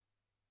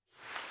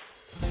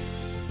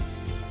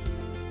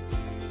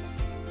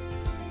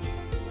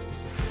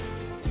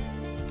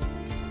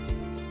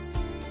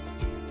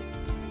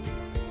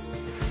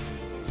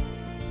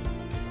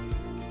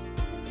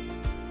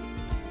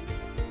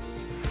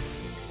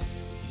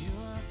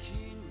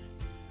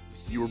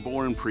you were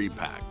born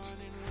pre-packed.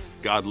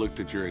 God looked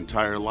at your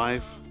entire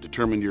life,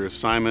 determined your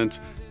assignment,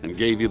 and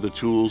gave you the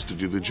tools to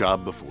do the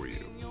job before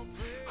you.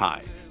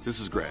 Hi, this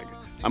is Greg.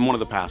 I'm one of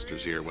the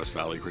pastors here at West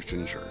Valley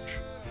Christian Church.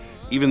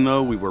 Even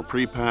though we were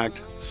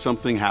pre-packed,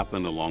 something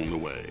happened along the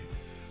way.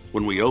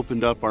 When we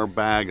opened up our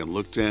bag and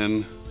looked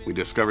in, we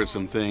discovered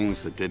some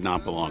things that did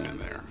not belong in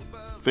there.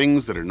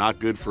 Things that are not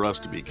good for us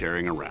to be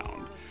carrying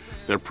around.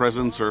 Their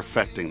presence are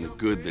affecting the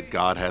good that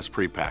God has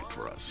pre-packed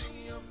for us.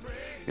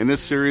 In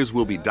this series,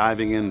 we'll be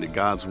diving into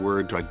God's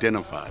Word to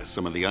identify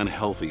some of the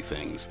unhealthy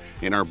things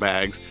in our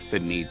bags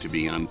that need to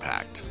be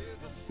unpacked.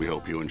 We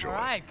hope you enjoy. All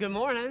right, good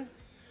morning.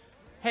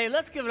 Hey,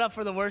 let's give it up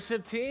for the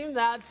worship team.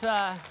 That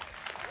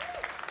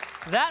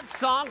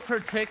song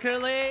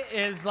particularly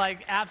is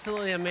like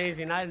absolutely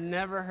amazing. I'd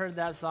never heard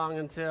that song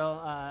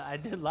until I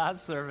did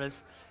last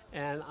service,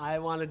 and I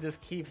want to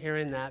just keep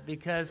hearing that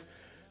because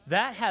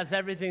that has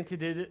everything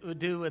to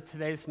do with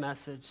today's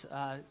message.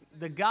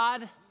 The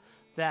God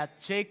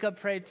that Jacob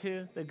prayed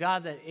to, the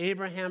God that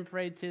Abraham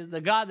prayed to, the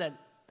God that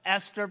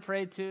Esther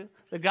prayed to,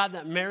 the God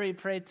that Mary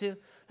prayed to,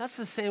 that's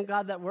the same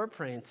God that we're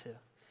praying to.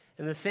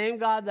 And the same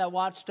God that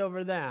watched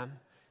over them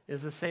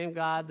is the same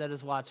God that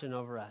is watching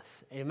over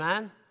us.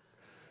 Amen?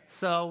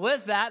 So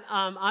with that,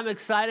 I'm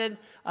excited.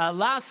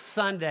 Last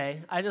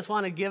Sunday, I just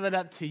want to give it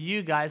up to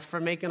you guys for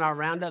making our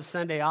Roundup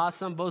Sunday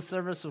awesome. Both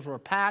services were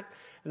packed.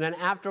 And then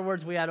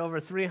afterwards, we had over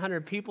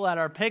 300 people at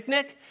our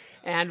picnic.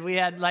 And we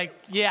had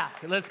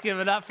let's give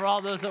it up for all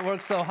those that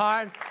worked so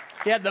hard.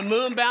 We had the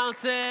moon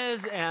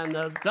bounces and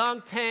the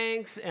dunk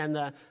tanks. And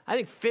I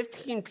think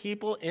 15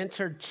 people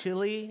entered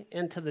chili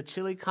into the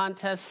chili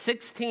contest,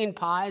 16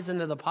 pies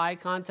into the pie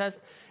contest.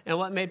 And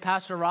what made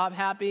Pastor Rob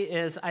happy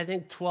is I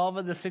think 12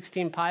 of the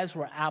 16 pies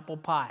were apple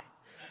pie.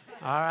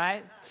 All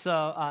right?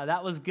 So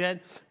that was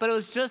good. But it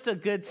was just a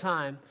good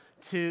time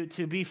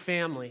to be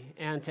family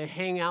and to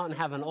hang out and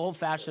have an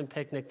old-fashioned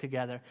picnic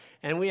together.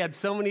 And we had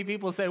so many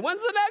people say,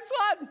 when's the next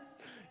one?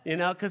 You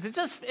know, because it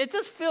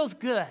just feels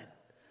good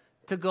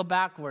to go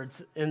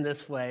backwards in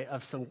this way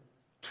of some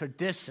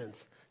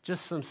traditions,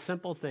 just some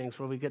simple things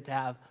where we get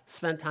to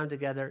spend time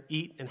together,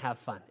 eat, and have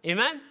fun.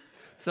 Amen?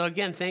 So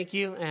again, thank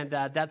you, and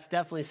that's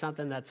definitely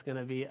something that's going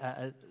to be,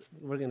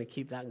 we're going to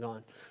keep that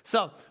going.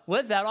 So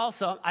with that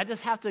also, I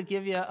just have to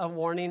give you a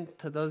warning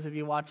to those of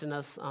you watching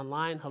us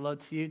online. Hello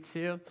to you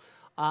too.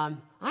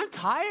 I'm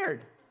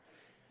tired.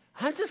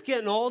 I'm just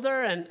getting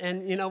older,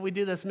 and you know, we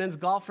do this men's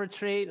golf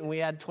retreat, and we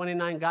had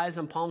 29 guys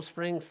in Palm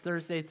Springs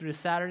Thursday through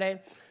Saturday.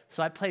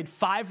 So I played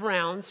 5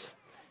 rounds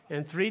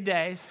in 3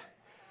 days,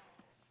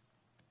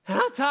 and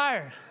I'm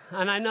tired.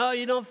 And I know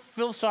you don't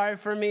feel sorry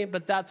for me,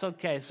 but that's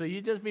okay. So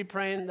you just be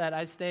praying that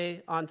I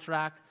stay on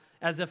track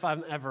as if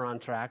I'm ever on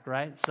track,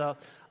 right? So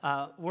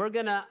we're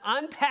going to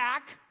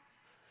unpack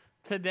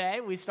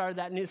today. We started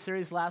that new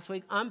series last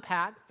week,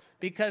 Unpack,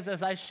 because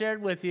as I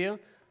shared with you,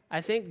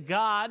 I think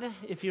God,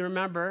 if you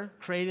remember,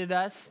 created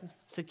us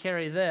to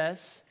carry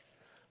this,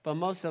 but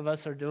most of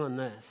us are doing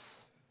this.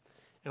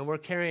 And we're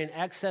carrying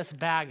excess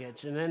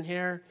baggage. And in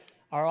here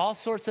are all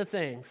sorts of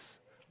things,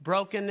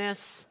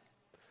 brokenness,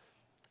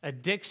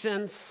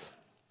 addictions,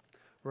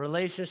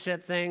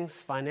 relationship things,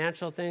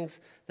 financial things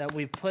that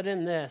we've put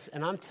in this.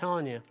 And I'm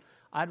telling you,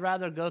 I'd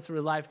rather go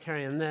through life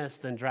carrying this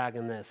than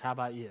dragging this. How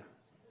about you?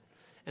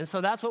 And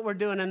so that's what we're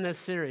doing in this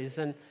series.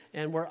 And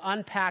we're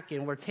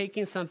unpacking. We're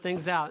taking some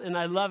things out. And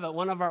I love it.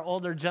 One of our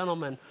older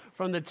gentlemen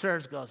from the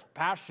church goes,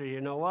 Pastor,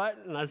 you know what?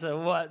 And I said,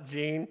 what,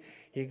 Gene?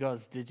 He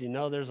goes, did you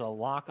know there's a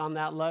lock on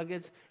that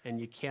luggage and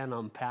you can't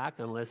unpack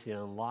unless you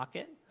unlock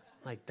it?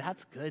 I'm like,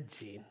 that's good,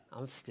 Gene.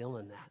 I'm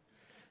stealing that.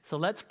 So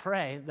let's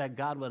pray that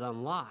God would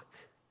unlock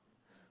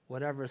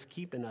whatever is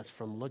keeping us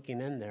from looking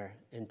in there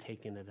and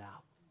taking it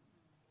out.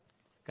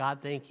 God,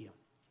 thank you.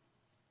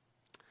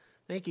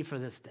 Thank you for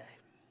this day.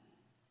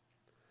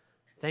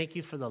 Thank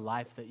you for the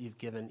life that you've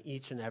given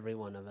each and every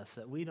one of us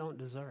that we don't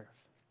deserve.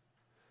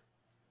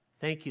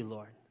 Thank you,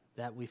 Lord,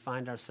 that we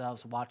find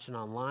ourselves watching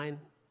online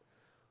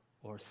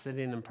or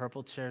sitting in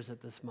purple chairs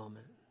at this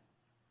moment,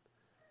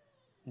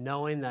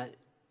 knowing that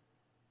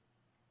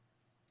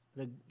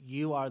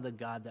you are the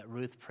God that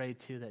Ruth prayed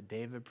to, that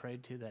David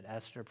prayed to, that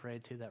Esther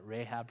prayed to, that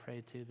Rahab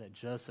prayed to, that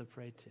Joseph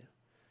prayed to.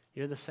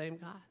 You're the same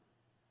God.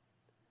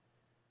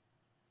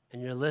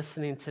 And you're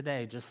listening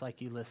today just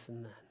like you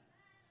listened then.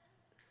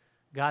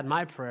 God,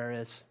 my prayer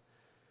is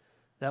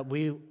that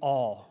we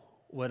all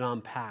would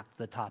unpack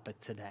the topic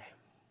today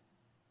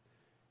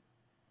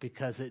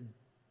because it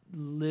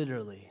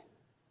literally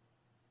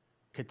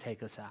could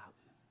take us out.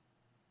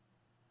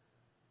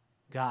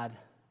 God,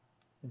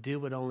 do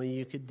what only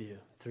you could do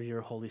through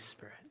your Holy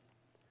Spirit.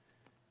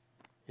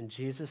 In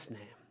Jesus' name.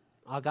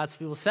 All God's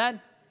people said?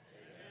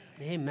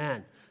 Amen.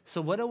 Amen. So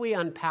what are we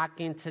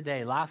unpacking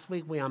today? Last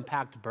week we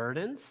unpacked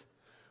burdens.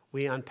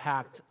 We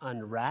unpacked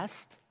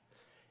unrest.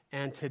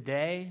 And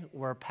today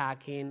we're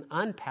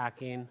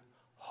unpacking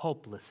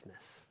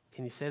hopelessness.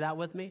 Can you say that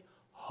with me?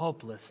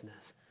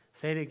 Hopelessness.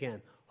 Say it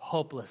again.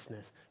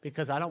 Hopelessness.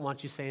 Because I don't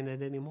want you saying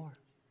it anymore.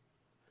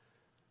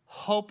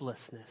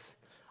 Hopelessness.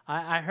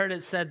 I heard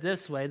it said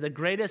this way: the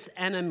greatest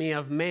enemy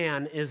of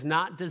man is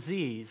not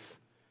disease,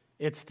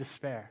 it's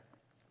despair.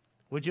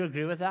 Would you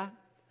agree with that?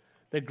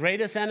 The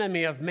greatest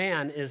enemy of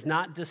man is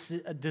not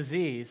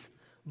disease,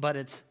 but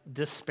it's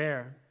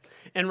despair.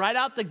 And right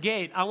out the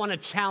gate, I want to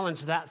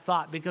challenge that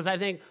thought, because I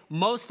think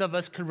most of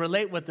us could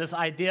relate with this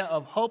idea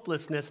of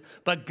hopelessness,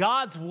 but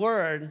God's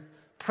word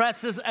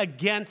presses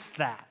against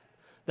that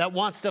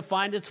wants to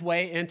find its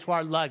way into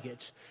our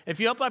luggage. If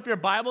you open up your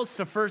Bibles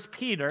to 1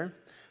 Peter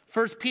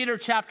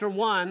chapter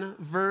 1,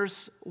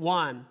 verse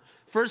 1.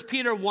 1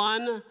 Peter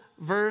 1,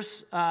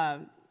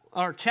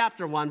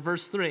 chapter 1,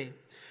 verse 3.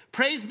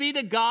 Praise be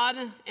to God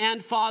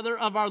and Father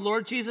of our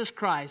Lord Jesus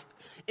Christ.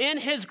 In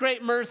his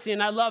great mercy,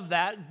 and I love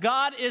that,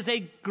 God is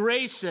a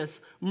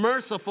gracious,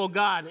 merciful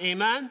God.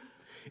 Amen?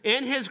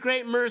 In his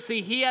great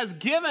mercy, he has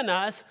given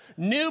us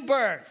new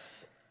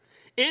birth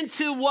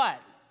into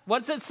what?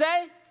 What's it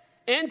say?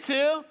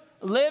 Into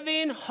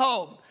living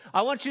hope.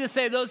 I want you to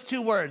say those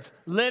two words,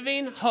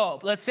 living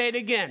hope. Let's say it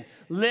again,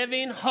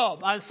 living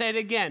hope. I'll say it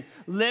again,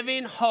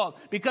 living hope.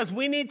 Because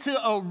we need to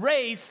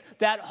erase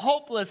that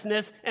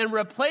hopelessness and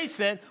replace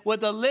it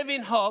with a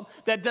living hope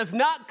that does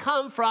not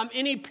come from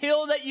any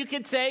pill that you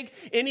could take,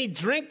 any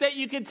drink that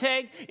you could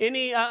take,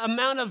 any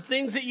amount of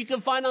things that you can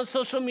find on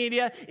social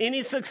media,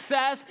 any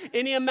success,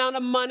 any amount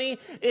of money.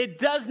 It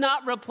does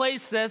not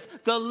replace this.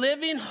 The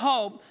living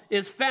hope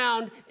is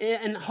found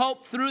in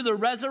hope through the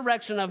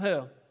resurrection of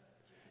who?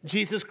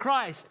 Jesus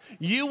Christ.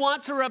 You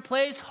want to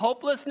replace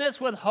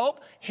hopelessness with hope?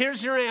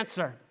 Here's your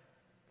answer.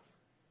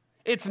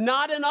 It's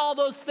not in all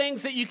those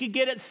things that you could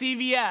get at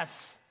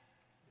CVS.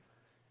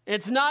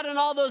 It's not in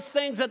all those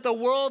things that the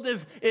world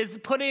is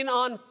putting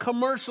on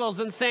commercials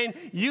and saying,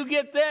 you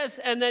get this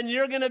and then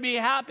you're going to be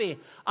happy.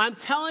 I'm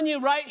telling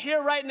you right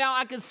here, right now,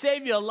 I can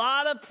save you a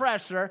lot of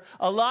pressure,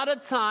 a lot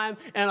of time,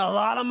 and a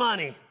lot of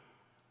money.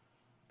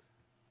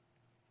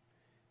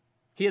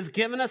 He has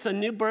given us a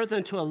new birth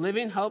into a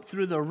living hope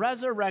through the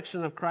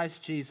resurrection of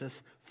Christ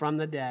Jesus from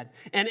the dead,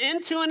 and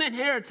into an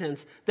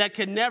inheritance that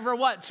can never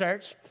what,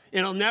 church?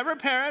 It'll never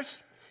perish,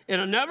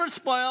 it'll never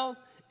spoil,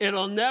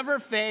 it'll never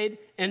fade,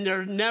 and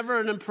there's never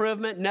an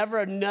improvement, never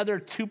another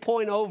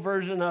 2.0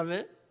 version of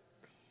it,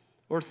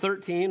 or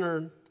 13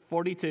 or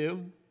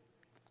 42.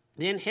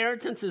 The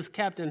inheritance is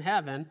kept in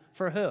heaven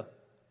for who?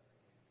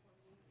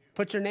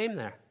 Put your name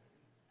there.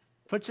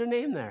 Put your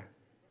name there.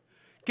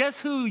 Guess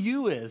who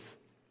you is?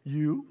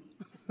 You.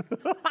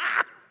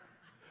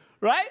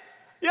 Right?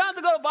 You don't have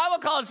to go to Bible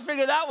college to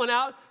figure that one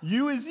out.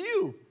 You is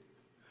you.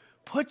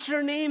 Put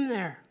your name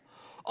there.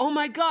 Oh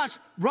my gosh,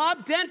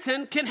 Rob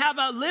Denton can have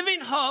a living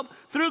hope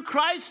through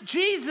Christ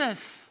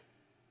Jesus.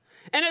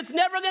 And it's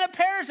never going to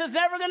perish. It's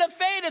never going to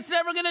fade. It's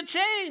never going to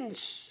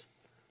change.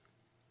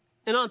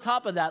 And on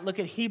top of that, look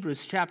at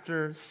Hebrews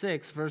chapter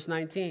 6, verse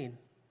 19.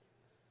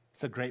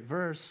 It's a great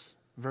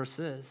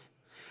verses.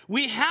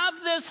 We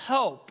have this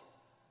hope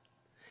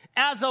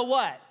as a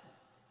what?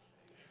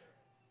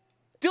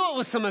 Do it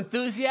with some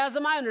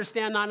enthusiasm. I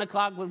understand 9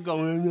 o'clock would go,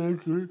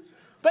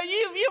 but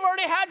you've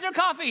already had your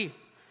coffee.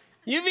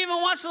 You've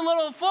even watched a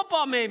little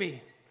football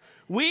maybe.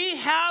 We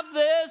have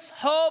this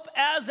hope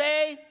as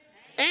a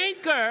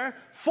anchor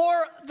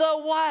for the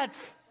what?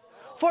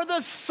 For the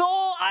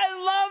soul.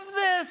 I love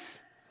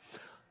this.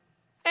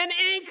 An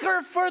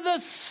anchor for the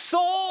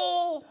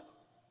soul.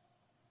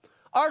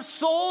 Our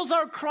souls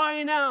are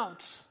crying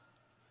out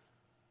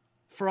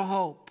for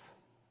hope.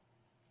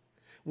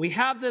 We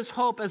have this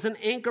hope as an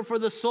anchor for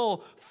the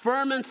soul,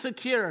 firm and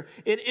secure.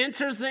 It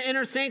enters the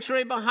inner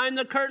sanctuary behind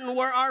the curtain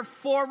where our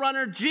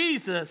forerunner,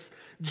 Jesus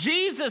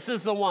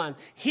is the one.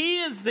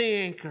 He is the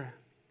anchor.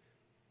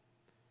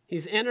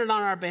 He's entered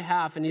on our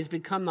behalf, and he's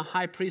become the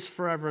high priest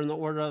forever in the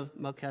order of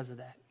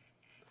Melchizedek.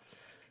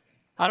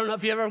 I don't know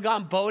if you've ever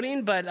gone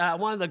boating, but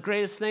one of the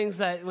greatest things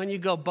that when you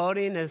go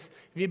boating is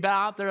if you've been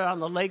out there on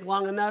the lake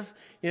long enough,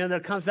 there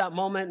comes that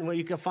moment where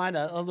you can find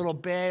a little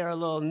bay or a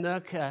little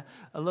nook, a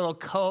little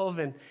cove,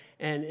 and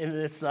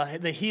it's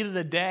the heat of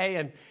the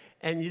day,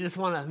 and you just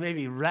want to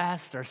maybe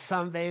rest or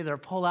sunbathe or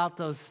pull out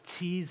those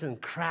cheese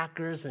and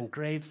crackers and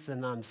grapes,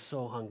 and I'm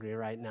so hungry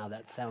right now.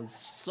 That sounds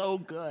so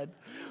good.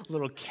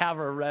 Little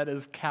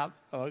Cavaretta's cap.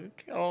 Oh,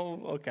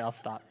 okay, I'll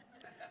stop.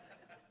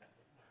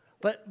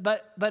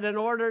 But in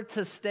order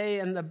to stay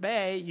in the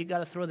bay, you got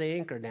to throw the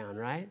anchor down,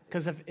 right?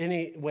 Because if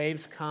any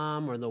waves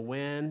come or the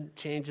wind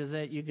changes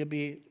it, you could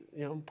be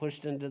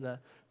pushed into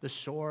the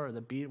shore or the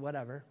beach,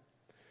 whatever.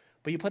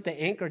 But you put the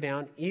anchor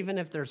down, even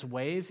if there's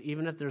waves,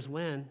 even if there's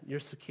wind,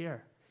 you're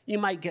secure. You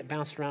might get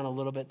bounced around a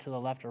little bit to the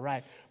left or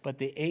right, but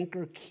the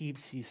anchor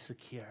keeps you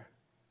secure.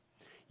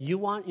 You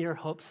want your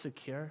hope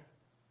secure?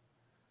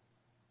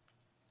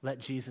 Let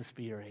Jesus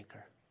be your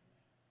anchor.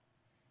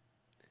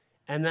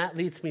 And that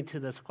leads me to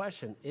this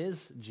question: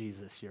 is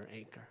Jesus your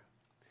anchor?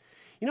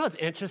 It's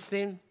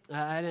interesting.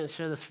 I didn't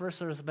share this first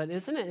service, but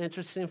isn't it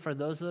interesting for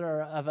those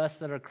of us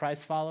that are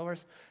Christ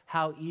followers,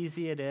 how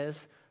easy it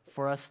is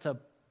for us to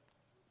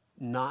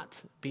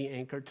not be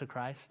anchored to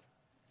Christ?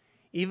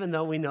 Even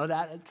though we know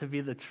that to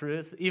be the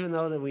truth, even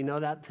though that we know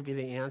that to be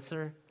the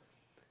answer,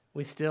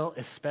 We still,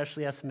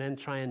 especially us men,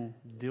 try and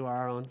do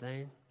our own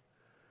thing.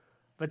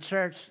 But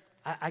church,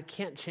 I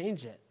can't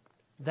change it.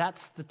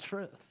 That's the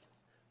truth.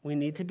 We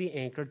need to be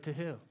anchored to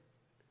who?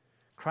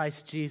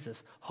 Christ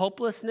Jesus.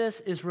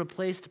 Hopelessness is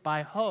replaced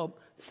by hope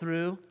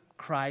through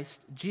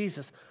Christ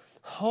Jesus.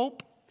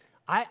 Hope,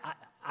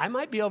 I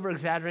might be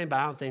over-exaggerating, but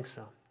I don't think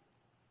so.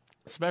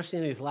 Especially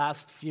in these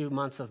last few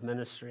months of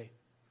ministry.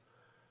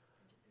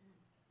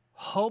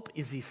 Hope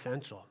is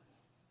essential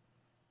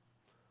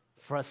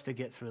for us to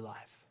get through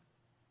life.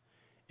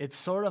 It's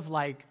sort of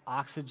like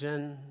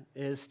oxygen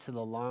is to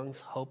the lungs,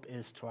 hope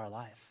is to our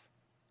life.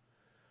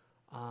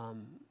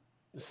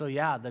 So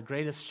yeah, the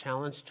greatest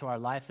challenge to our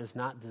life is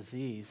not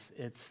disease,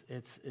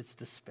 it's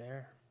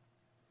despair.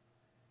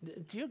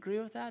 Do you agree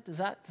with that? Does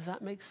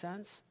that make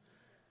sense?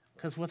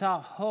 Because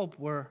without hope,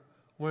 we're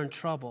in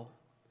trouble.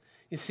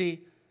 You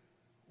see,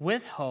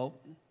 with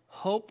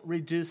hope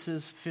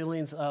reduces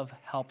feelings of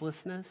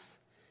helplessness.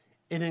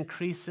 It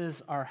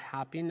increases our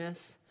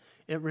happiness.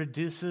 It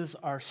reduces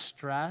our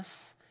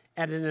stress.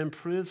 And it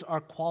improves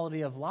our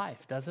quality of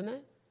life, doesn't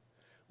it?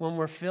 When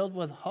we're filled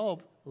with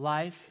hope,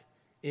 life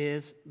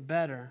is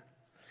better.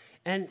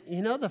 And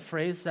you know the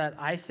phrase that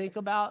I think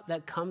about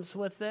that comes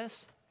with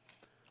this?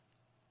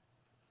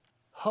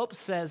 Hope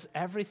says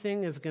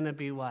everything is going to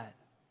be what?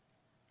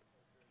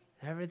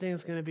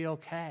 Everything's going to be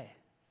okay.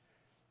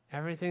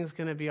 Everything's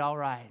going to be all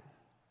right.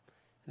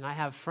 And I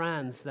have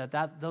friends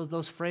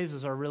those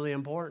phrases are really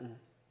important.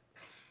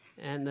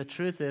 And the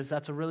truth is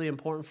that's really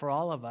important for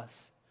all of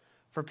us.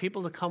 For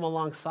people to come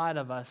alongside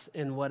of us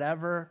in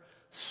whatever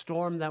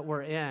storm that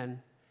we're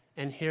in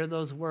and hear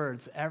those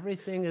words,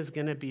 everything is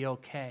going to be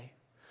okay.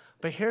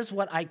 But here's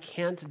what I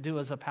can't do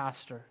as a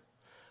pastor.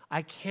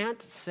 I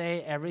can't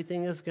say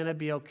everything is going to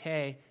be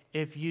okay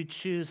if you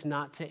choose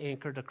not to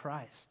anchor to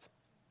Christ.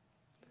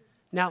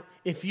 Now,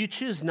 if you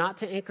choose not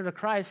to anchor to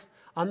Christ,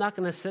 I'm not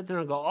going to sit there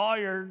and go, oh,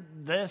 you're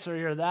this or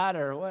you're that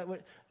or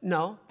what.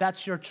 No,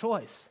 that's your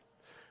choice.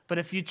 But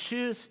if you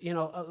choose,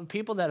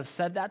 people that have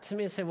said that to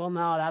me and say, well,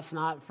 no, that's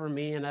not for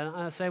me. And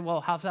I say,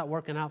 well, how's that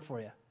working out for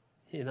you?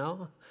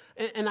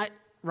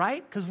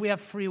 Right? Because we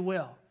have free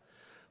will.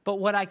 But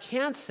what I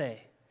can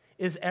say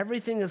is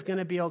everything is going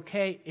to be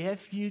okay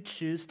if you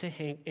choose to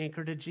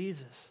anchor to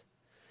Jesus.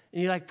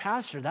 And you're like,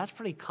 Pastor, that's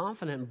pretty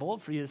confident and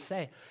bold for you to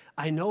say.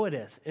 I know it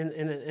is. And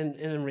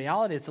in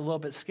reality, it's a little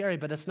bit scary,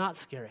 but it's not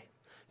scary.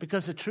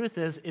 Because the truth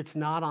is, it's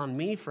not on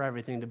me for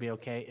everything to be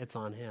okay. It's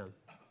on him.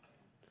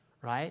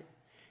 Right?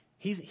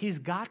 He's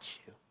got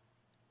you.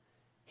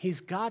 He's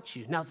got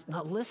you. Now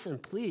listen,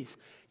 please.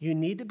 You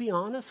need to be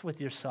honest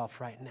with yourself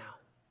right now.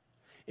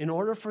 In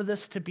order for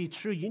this to be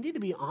true, you need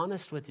to be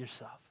honest with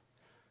yourself.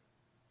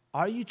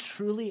 Are you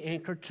truly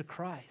anchored to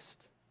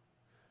Christ?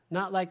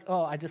 Not like,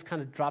 oh, I just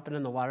kind of drop it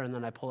in the water and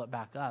then I pull it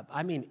back up.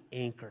 I mean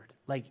anchored.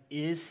 Like,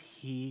 is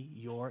he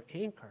your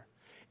anchor?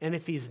 And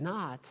if he's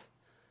not,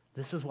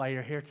 this is why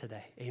you're here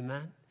today.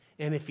 Amen?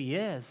 And if he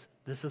is,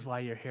 this is why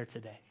you're here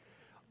today.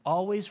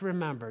 Always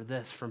remember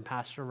this from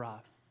Pastor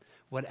Rob.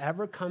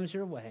 Whatever comes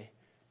your way,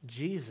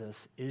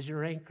 Jesus is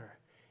your anchor.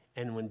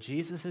 And when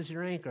Jesus is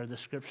your anchor, the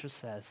scripture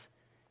says,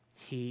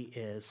 he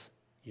is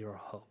your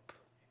hope.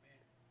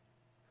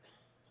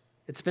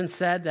 It's been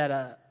said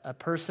that a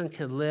person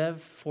can live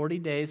 40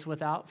 days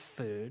without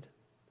food,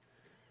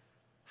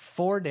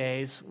 4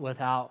 days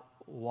without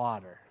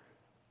water,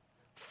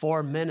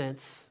 4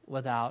 minutes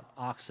without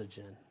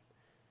oxygen,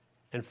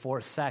 and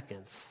 4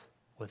 seconds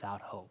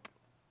without hope.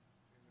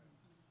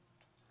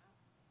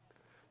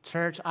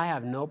 Church, I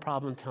have no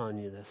problem telling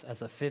you this.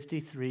 As a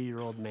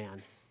 53-year-old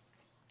man,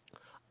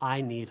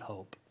 I need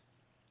hope.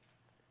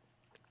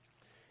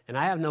 And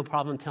I have no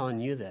problem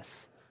telling you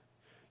this.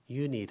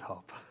 You need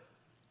hope.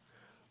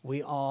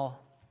 We all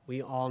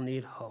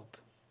need hope.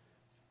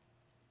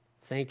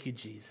 Thank you,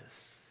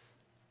 Jesus.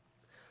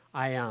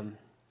 I'd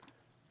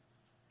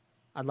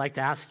like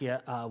to ask you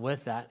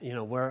with that,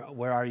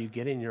 where are you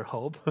getting your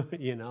hope?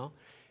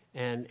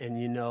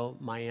 And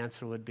my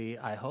answer would be,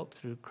 I hope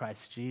through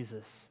Christ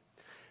Jesus.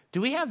 Do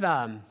we have,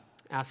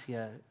 ask you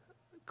a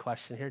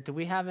question here. Do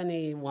we have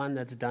anyone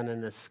that's done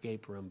an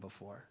escape room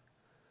before?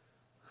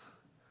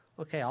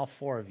 Okay, all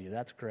 4 of you.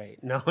 That's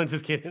great. No, I'm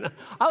just kidding.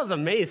 I was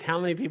amazed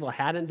how many people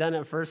hadn't done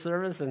it first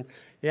service. And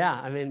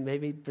yeah,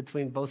 maybe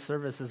between both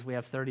services we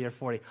have 30 or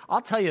 40.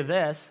 I'll tell you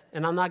this,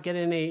 and I'm not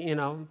getting any,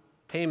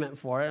 payment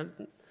for it.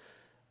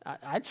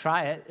 I'd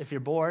try it if you're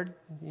bored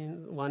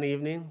one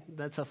evening.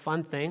 That's a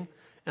fun thing.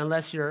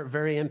 Unless you're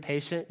very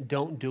impatient,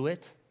 don't do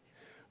it.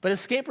 But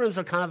escape rooms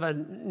are kind of a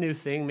new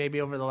thing,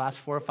 maybe over the last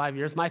 4 or 5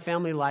 years. My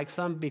family likes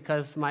them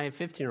because my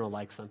 15-year-old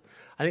likes them.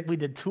 I think we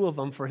did 2 of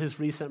them for his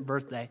recent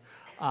birthday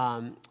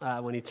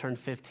when he turned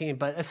 15.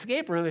 But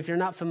escape room, if you're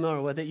not familiar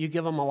with it, you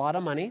give them a lot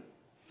of money,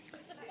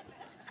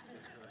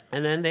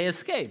 and then they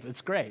escape.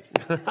 It's great.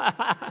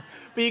 But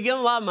you give them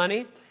a lot of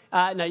money.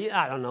 I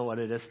don't know what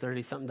it is,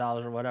 $30-something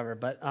or whatever.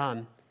 But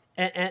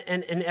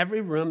and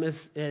every room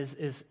is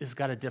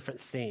got a different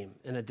theme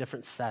and a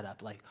different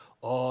setup. Like,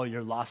 oh,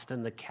 you're lost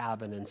in the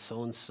cabin, and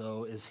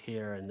so is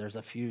here, and there's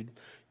a few,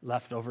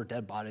 leftover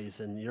dead bodies,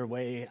 and your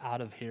way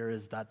out of here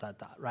is ...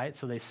 right?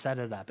 So they set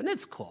it up, and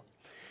it's cool.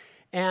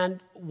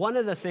 And one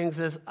of the things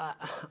is,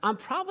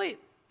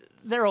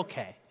 they're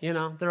okay,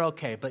 they're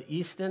okay. But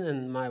Easton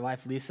and my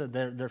wife, Lisa,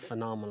 they're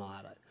phenomenal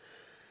at it.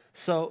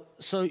 So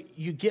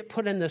you get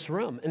put in this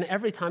room, and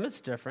every time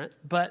it's different.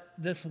 But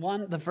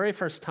the very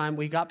first time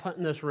we got put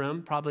in this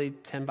room, probably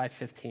 10 by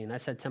 15. I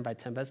said 10 by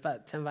 10, but it's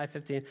about 10 by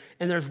 15.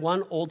 And there's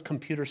one old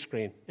computer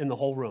screen in the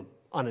whole room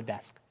on a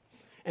desk.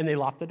 And they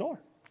lock the door.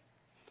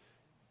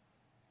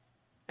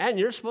 And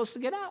you're supposed to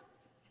get out.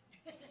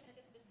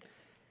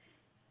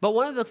 But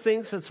one of the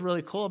things that's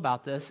really cool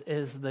about this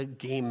is the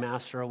game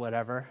master or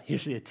whatever,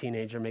 usually a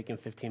teenager making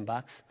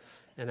 $15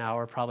 an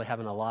hour, probably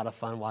having a lot of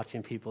fun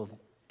watching people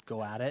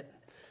go at it.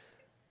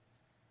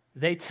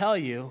 They tell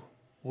you,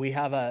 we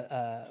have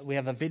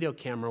a video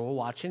camera, we're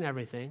watching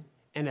everything,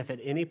 and if at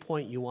any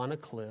point you want a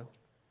clue,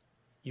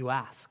 you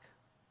ask.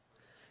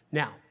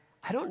 Now,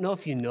 I don't know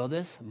if you know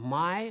this,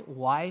 my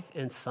wife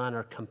and son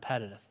are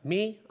competitive.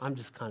 Me, I'm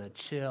just kind of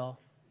chill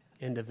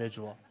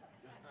individual.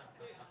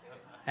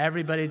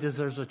 Everybody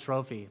deserves a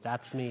trophy.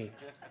 That's me.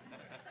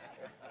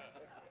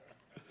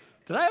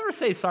 Did I ever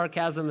say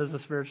sarcasm is a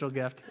spiritual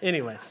gift?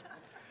 Anyways.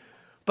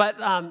 But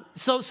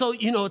so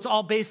it's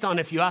all based on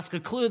if you ask a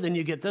clue, then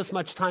you get this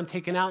much time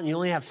taken out, and you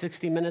only have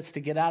 60 minutes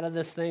to get out of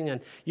this thing, and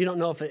you don't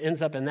know if it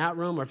ends up in that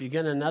room or if you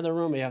get in another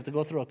room, you have to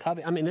go through a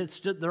cubby. I mean,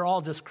 they're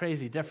all just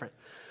crazy different.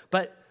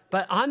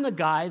 But I'm the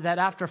guy that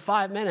after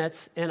 5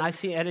 minutes, and I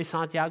see Eddie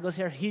Santiago's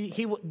here,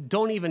 he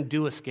don't even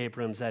do escape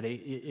rooms,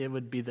 Eddie. It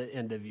would be the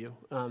end of you.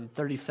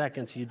 30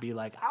 seconds, you'd be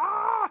like,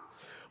 ah!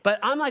 But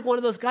I'm like one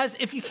of those guys,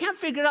 if you can't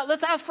figure it out,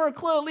 let's ask for a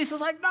clue.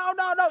 Lisa's like, no.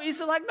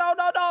 Lisa's like, no.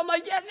 I'm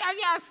like, yes.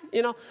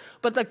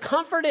 But the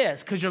comfort is,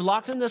 because you're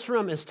locked in this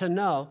room, is to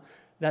know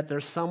that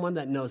there's someone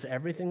that knows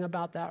everything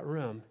about that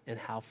room and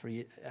how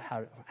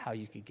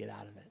you could get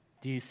out of it.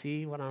 Do you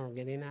see what I'm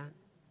getting at?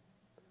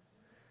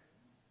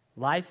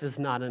 Life is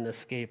not an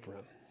escape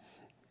room,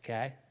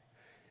 okay?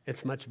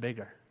 It's much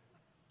bigger.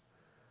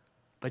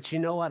 But you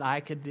know what I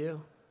could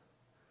do?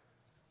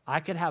 I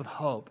could have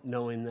hope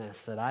knowing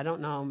this, that I don't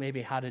know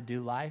maybe how to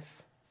do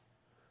life,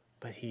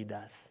 but he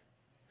does.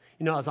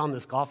 I was on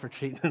this golf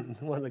retreat, and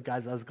one of the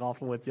guys I was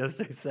golfing with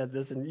yesterday said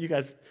this, and you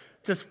guys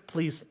just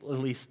please at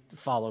least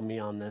follow me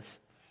on this.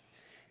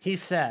 He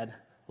said,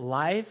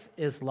 life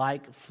is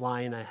like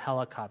flying a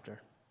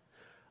helicopter.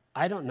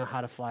 I don't know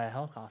how to fly a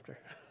helicopter.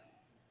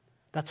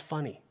 That's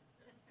funny.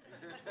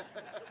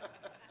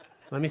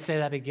 Let me say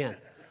that again.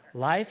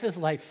 Life is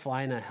like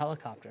flying a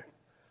helicopter.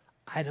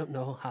 I don't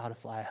know how to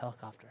fly a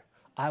helicopter.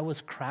 I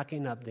was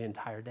cracking up the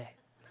entire day.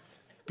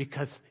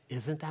 Because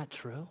isn't that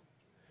true?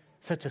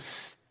 Such a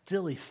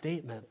silly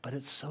statement, but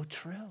it's so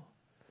true.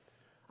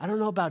 I don't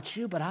know about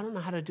you, but I don't know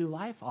how to do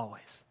life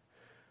always.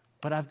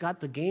 But I've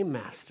got the game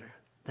master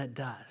that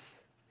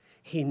does.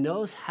 He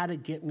knows how to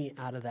get me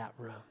out of that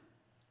room.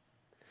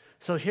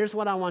 So here's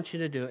what I want you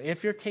to do.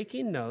 If you're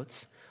taking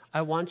notes,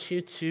 I want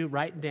you to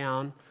write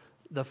down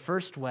the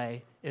first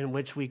way in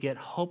which we get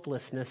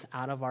hopelessness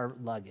out of our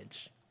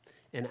luggage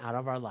and out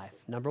of our life.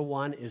 Number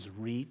one is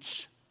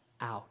reach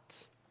out.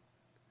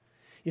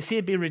 You see,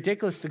 it'd be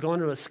ridiculous to go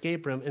into an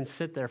escape room and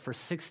sit there for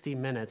 60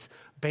 minutes,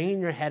 banging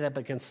your head up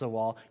against the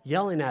wall,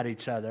 yelling at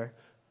each other,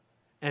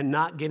 and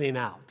not getting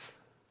out.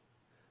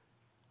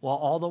 Well,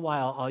 all the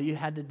while, all you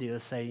had to do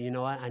is say, you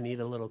know what, I need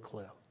a little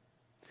clue.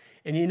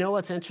 And you know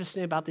what's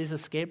interesting about these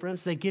escape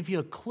rooms? They give you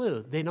a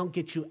clue. They don't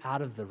get you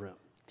out of the room.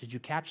 Did you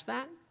catch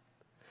that?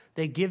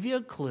 They give you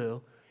a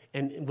clue,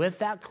 and with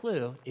that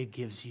clue, it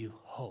gives you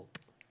hope.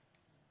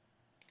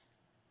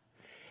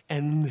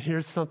 And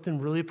here's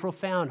something really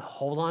profound.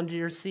 Hold on to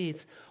your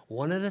seats.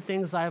 One of the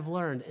things I've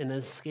learned in an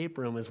escape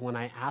room is when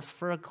I ask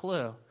for a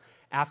clue,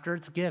 after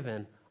it's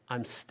given,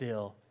 I'm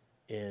still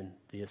in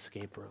the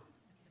escape room.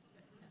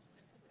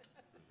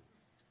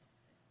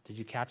 Did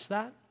you catch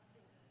that?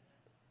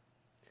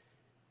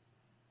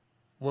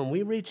 When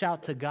we reach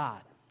out to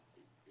God,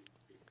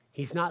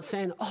 he's not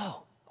saying,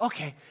 oh,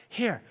 okay,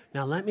 here,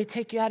 now let me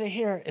take you out of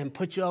here and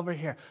put you over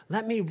here.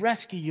 Let me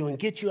rescue you and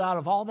get you out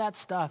of all that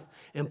stuff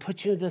and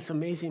put you in this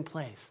amazing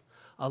place.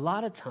 A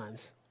lot of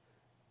times,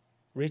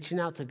 reaching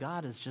out to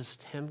God is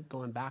just him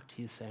going back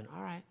to you saying,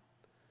 all right,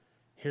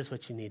 here's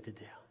what you need to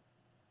do.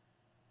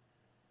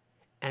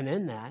 And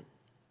in that,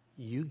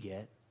 you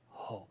get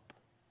hope.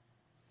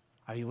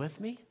 Are you with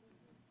me?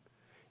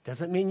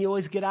 Doesn't mean you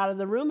always get out of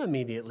the room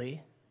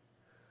immediately,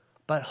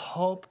 but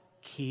hope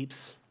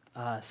keeps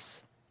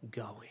us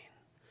going.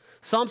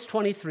 Psalms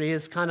 23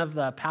 is kind of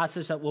the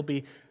passage that we'll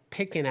be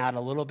picking at a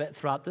little bit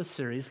throughout this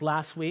series.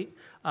 Last week,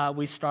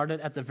 we started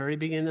at the very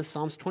beginning of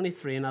Psalms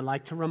 23, and I'd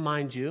like to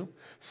remind you,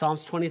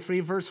 Psalms 23,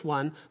 verse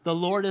 1, the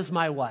Lord is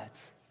my what?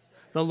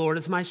 The Lord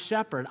is my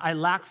shepherd. I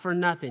lack for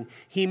nothing.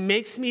 He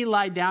makes me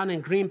lie down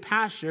in green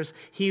pastures.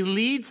 He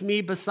leads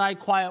me beside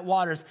quiet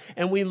waters.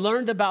 And we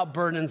learned about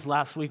burdens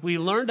last week. We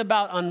learned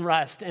about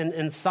unrest and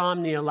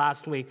insomnia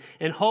last week.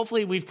 And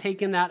hopefully we've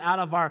taken that out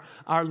of our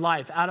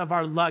life, out of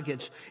our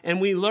luggage.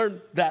 And we learned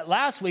that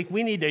last week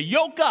we need to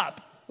yoke up.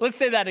 Let's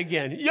say that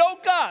again.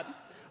 Yoke up.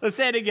 Let's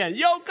say it again.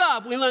 Yoke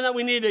up. We learned that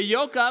we needed to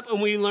yoke up,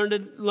 and we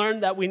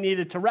learned that we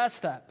needed to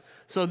rest up.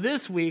 So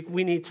this week,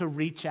 we need to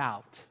reach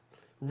out.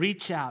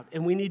 Reach out.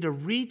 And we need to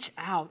reach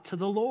out to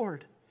the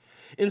Lord.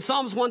 In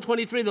Psalms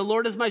 123, the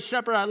Lord is my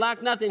shepherd, I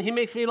lack nothing. He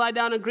makes me lie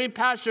down in green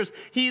pastures.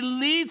 He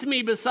leads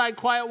me beside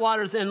quiet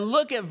waters. And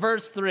look at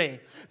verse 3.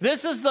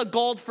 This is the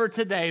gold for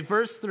today.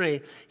 Verse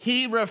 3.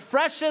 He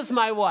refreshes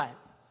my what?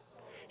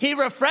 He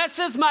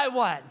refreshes my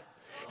what?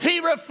 He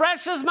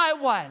refreshes my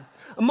what?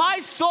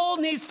 My soul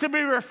needs to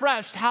be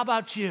refreshed. How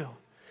about you?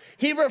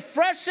 He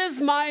refreshes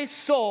my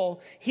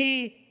soul.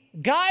 He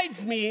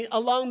guides me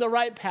along the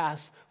right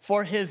path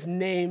for his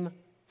name's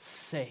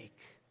sake.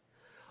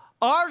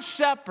 Our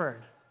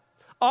shepherd,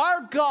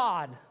 our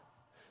God,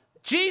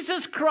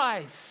 Jesus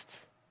Christ,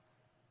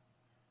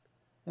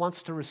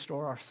 wants to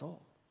restore our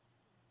soul.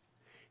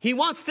 He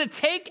wants to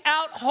take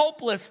out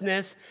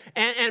hopelessness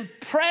and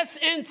press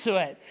into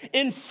it.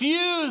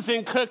 Infuse,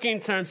 in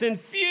cooking terms,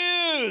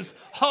 infuse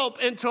hope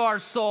into our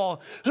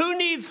soul. Who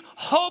needs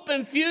hope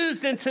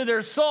infused into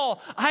their soul?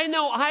 I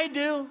know I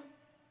do.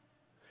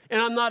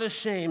 And I'm not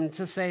ashamed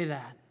to say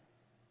that.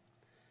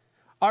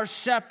 Our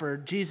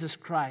shepherd, Jesus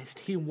Christ,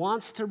 he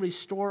wants to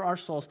restore our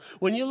souls.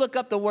 When you look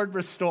up the word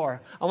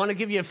restore, I want to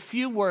give you a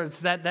few words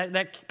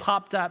that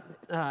popped up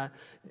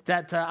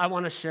that I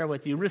want to share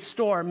with you.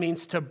 Restore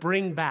means to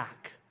bring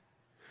back.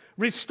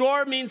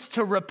 Restore means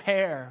to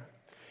repair.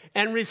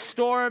 And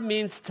restore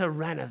means to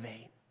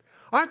renovate.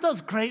 Aren't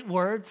those great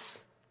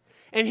words?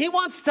 And he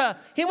wants to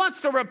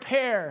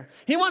repair.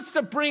 He wants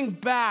to bring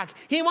back.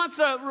 He wants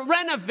to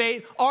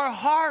renovate our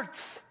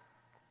hearts.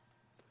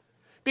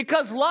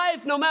 Because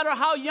life, no matter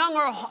how young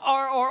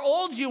or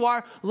old you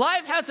are,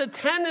 life has a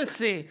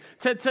tendency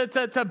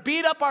to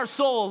beat up our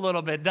soul a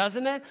little bit,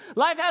 doesn't it?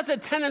 Life has a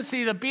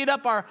tendency to beat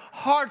up our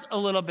heart a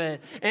little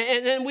bit.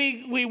 And then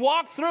we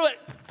walk through it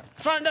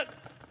trying to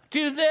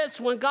do this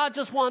when God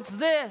just wants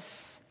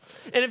this.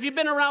 And if you've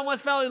been around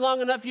West Valley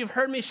long enough, you've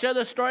heard me share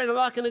this story, and I'm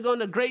not going to go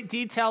into great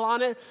detail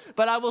on it,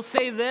 but I will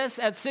say this.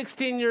 At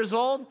 16 years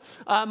old,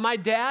 my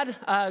dad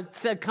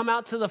said, come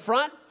out to the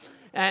front.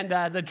 And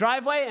the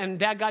driveway, and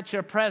Dad got you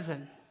a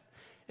present.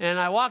 And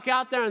I walk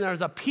out there, and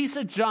there's a piece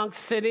of junk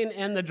sitting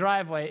in the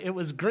driveway. It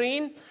was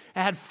green. It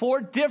had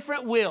 4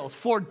 different wheels,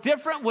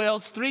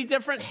 3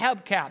 different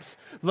hubcaps.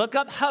 Look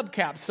up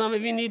hubcaps. Some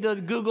of you need to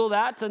Google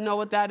that to know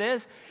what that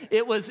is.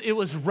 It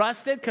was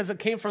rusted because it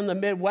came from the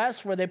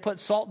Midwest where they put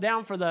salt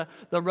down for the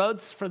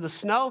roads for the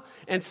snow.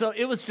 And so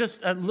it was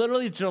just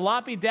literally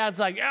jalopy. Dad's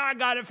like, yeah, I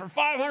got it for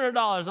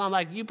 $500. And I'm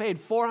like, you paid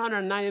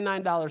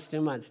 $499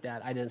 too much,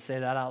 Dad. I didn't say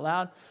that out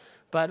loud.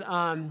 But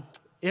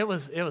it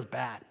was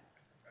bad.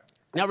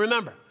 Now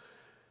remember,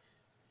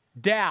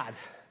 Dad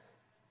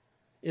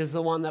is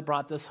the one that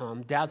brought this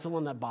home. Dad's the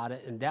one that bought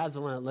it. And Dad's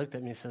the one that looked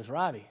at me and says,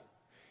 Robbie,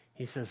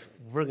 he says,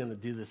 we're going to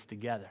do this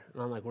together.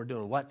 And I'm like, we're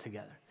doing what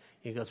together?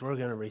 He goes, we're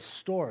going to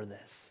restore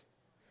this.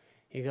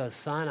 He goes,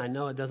 son, I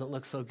know it doesn't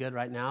look so good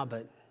right now,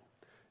 but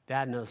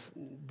Dad knows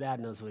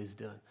what he's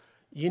doing.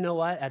 You know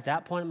what? At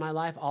that point in my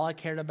life, all I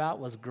cared about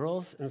was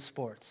girls and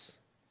sports.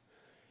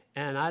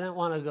 And I didn't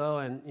want to go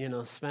and,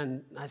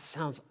 spend, that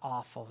sounds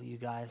awful, you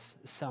guys.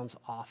 It sounds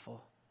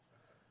awful.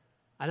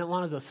 I didn't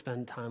want to go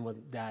spend time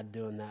with Dad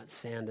doing that,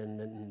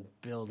 sanding and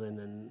building,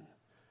 and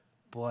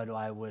boy, do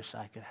I wish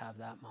I could have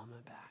that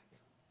moment back.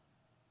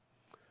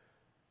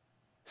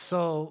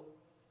 So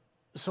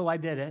I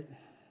did it,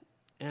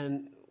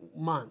 and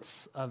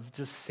months of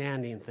just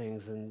sanding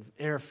things and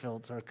air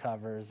filter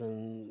covers,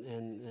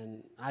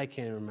 and I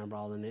can't even remember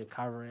all the name,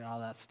 carburetor, all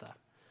that stuff.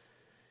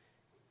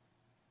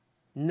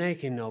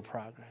 Making no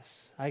progress.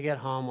 I get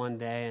home one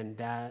day, and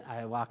Dad,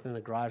 I walked in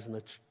the garage,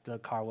 and the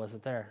car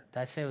wasn't there. Did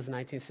I say it was a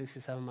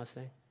 1967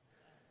 Mustang?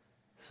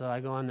 So I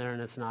go in there, and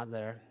it's not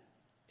there.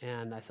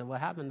 And I said, what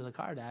happened to the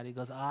car, Dad? He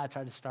goes, I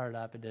tried to start it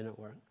up. It didn't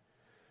work.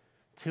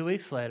 2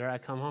 weeks later, I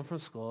come home from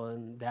school,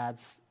 and Dad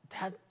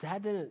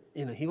didn't,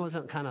 he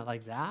wasn't kind of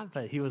like that,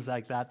 but he was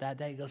like that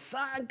day. He goes,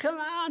 son, come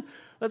on,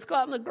 let's go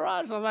out in the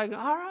garage. I'm like,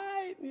 all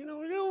right, we're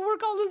going to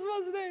work on this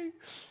Mustang.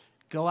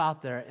 Go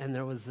out there, and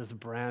there was this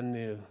brand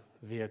new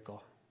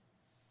vehicle.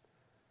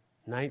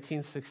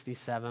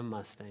 1967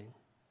 Mustang.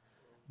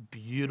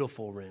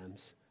 Beautiful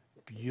rims,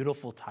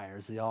 beautiful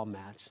tires, they all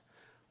matched.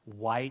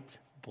 White,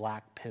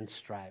 black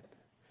pinstripe.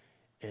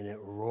 And it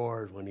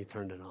roared when he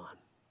turned it on.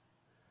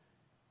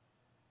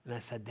 And I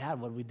said,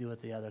 Dad, what do we do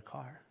with the other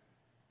car?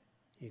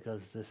 He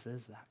goes, this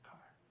is that car.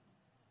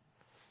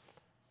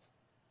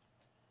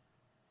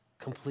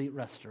 Complete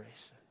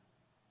restoration.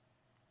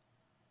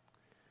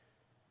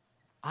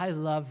 I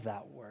love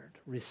that word,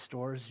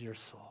 restores your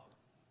soul.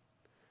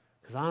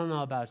 Because I don't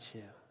know about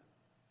you.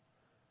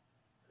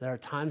 There are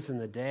times in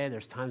the day,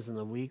 there's times in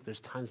the week, there's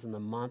times in the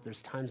month,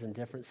 there's times in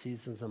different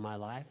seasons of my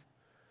life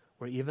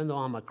where even though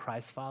I'm a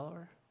Christ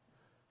follower,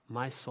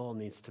 my soul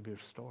needs to be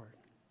restored.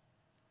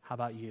 How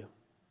about you?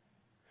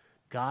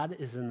 God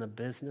is in the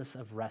business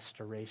of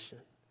restoration.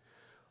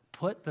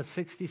 Put the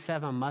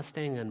 67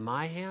 Mustang in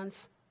my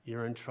hands,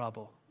 you're in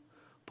trouble.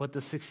 Put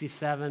the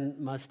 67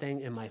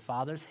 Mustang in my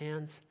Father's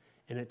hands,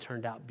 and it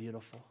turned out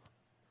beautiful.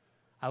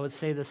 I would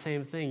say the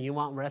same thing. You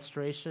want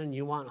restoration?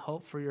 You want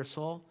hope for your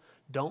soul?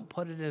 Don't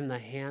put it in the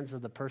hands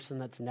of the person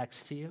that's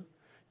next to you.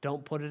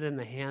 Don't put it in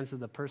the hands of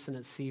the person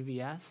at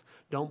CVS.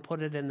 Don't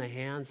put it in the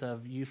hands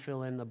of you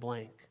fill in the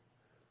blank.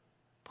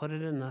 Put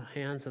it in the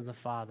hands of the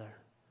Father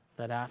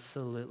that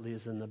absolutely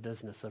is in the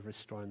business of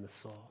restoring the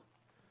soul.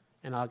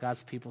 And all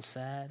God's people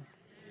said,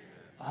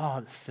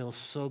 oh, this feels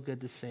so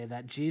good to say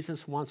that.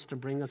 Jesus wants to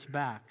bring us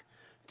back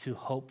to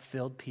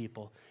hope-filled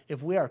people.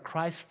 If we are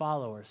Christ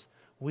followers,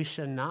 we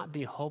should not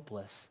be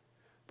hopeless,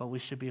 but we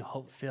should be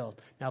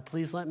hope-filled. Now,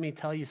 please let me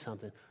tell you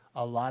something.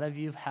 A lot of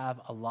you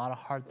have a lot of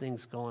hard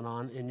things going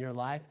on in your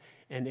life,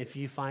 and if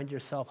you find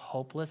yourself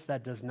hopeless,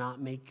 that does not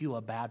make you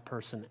a bad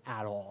person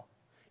at all.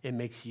 It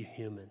makes you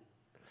human.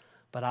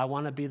 But I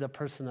want to be the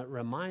person that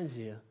reminds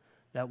you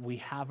that we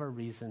have a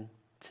reason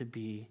to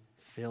be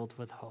filled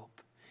with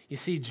hope. You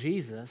see,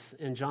 Jesus,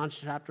 in John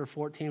chapter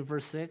 14,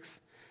 verse 6,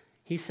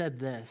 he said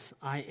this,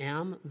 I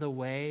am the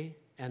way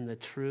and the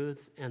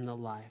truth and the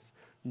life.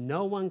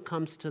 No one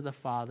comes to the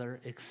Father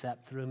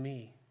except through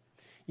me.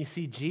 You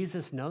see,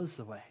 Jesus knows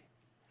the way.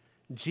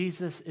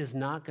 Jesus is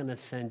not going to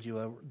send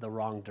you the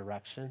wrong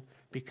direction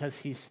because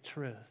he's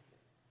truth.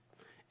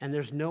 And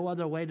there's no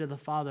other way to the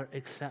Father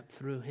except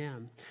through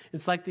him.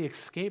 It's like the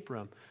escape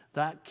room.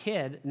 That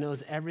kid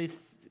knows every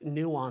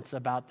nuance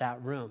about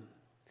that room.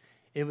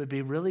 It would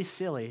be really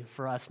silly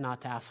for us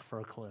not to ask for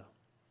a clue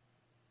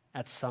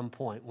at some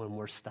point when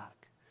we're stuck.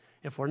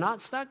 If we're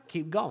not stuck,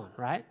 keep going,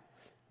 right?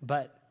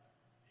 But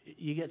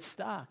you get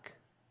stuck.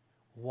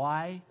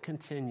 Why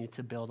continue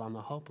to build on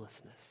the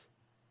hopelessness?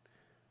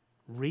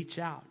 Reach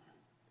out.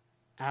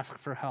 Ask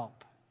for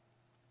help.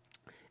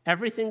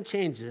 Everything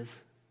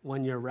changes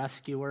when your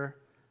rescuer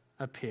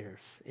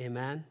appears.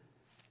 Amen?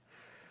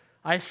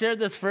 I shared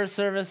this first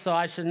service, so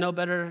I should know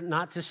better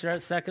not to share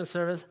it second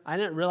service. I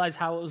didn't realize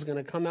how it was going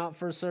to come out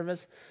first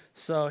service,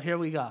 so here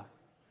we go.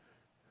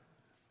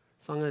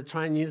 So I'm going to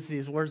try and use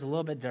these words a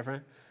little bit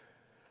different.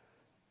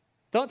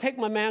 Don't take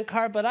my man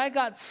card, but I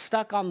got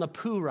stuck on the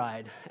Pooh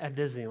ride at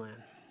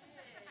Disneyland.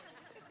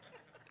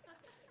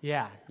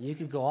 Yeah, you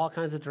could go all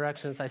kinds of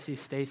directions. I see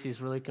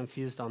Stacy's really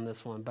confused on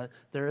this one, but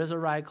there is a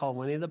ride called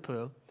Winnie the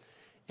Pooh,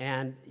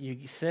 and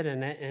you sit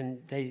in it, and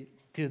they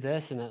do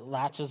this, and it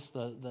latches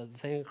the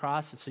thing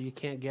across, so you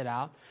can't get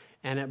out,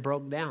 and it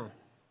broke down.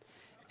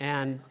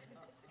 And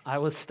I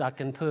was stuck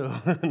in Pooh.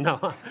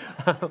 No,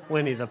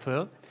 Winnie the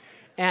Pooh.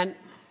 And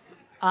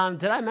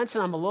did I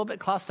mention I'm a little bit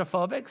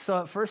claustrophobic? So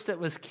at first it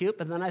was cute,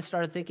 but then I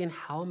started thinking,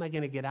 how am I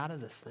going to get out of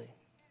this thing?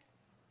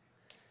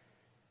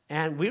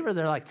 And we were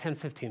there like 10,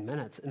 15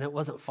 minutes, and it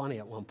wasn't funny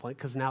at one point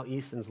because now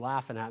Easton's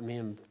laughing at me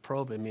and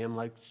probing me. I'm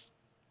like,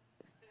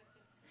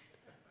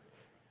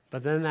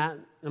 but then that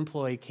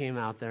employee came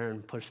out there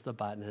and pushed the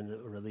button and it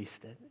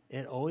released it.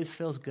 It always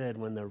feels good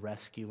when the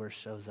rescuer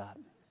shows up.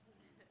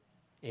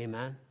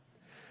 Amen.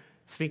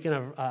 Speaking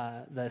of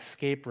the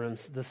escape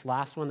rooms, this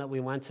last one that we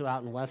went to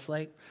out in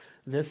Westlake,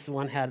 this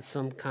one had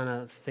some kind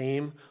of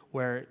theme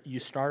where you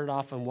started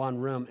off in one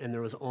room and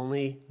there was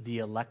only the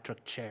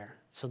electric chair.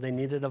 So they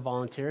needed a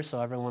volunteer,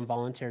 so everyone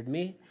volunteered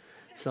me.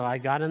 So I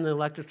got in the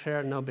electric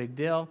chair, no big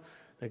deal.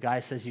 The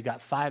guy says, you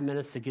got 5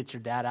 minutes to get your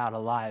dad out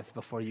alive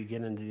before you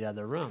get into the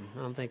other room.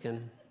 And I'm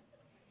thinking,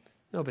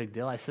 no big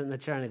deal. I sit in the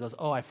chair and he goes,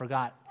 oh, I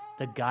forgot.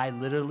 The guy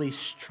literally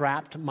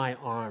strapped my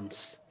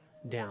arms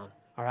down,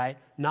 all right?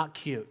 Not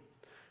cute.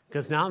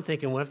 Because now I'm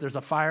thinking, what if there's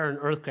a fire and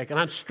earthquake and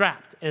I'm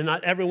strapped and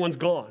everyone's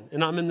gone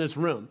and I'm in this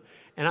room.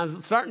 And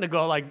I'm starting to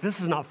go like,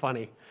 this is not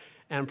funny.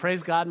 And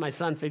praise God, my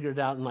son figured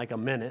it out in like a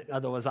minute.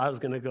 Otherwise, I was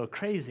going to go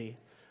crazy.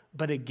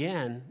 But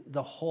again,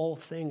 the whole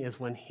thing is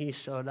when he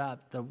showed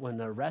up, when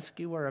the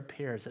rescuer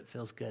appears, it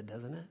feels good,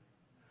 doesn't it?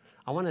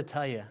 I want to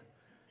tell you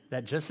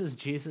that just as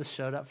Jesus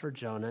showed up for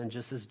Jonah, and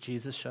just as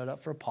Jesus showed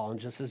up for Paul, and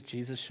just as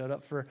Jesus showed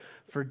up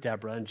for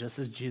Deborah, and just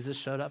as Jesus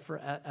showed up for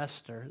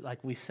Esther,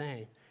 like we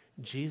sang,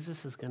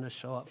 Jesus is going to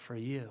show up for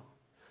you.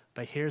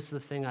 But here's the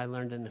thing I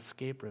learned in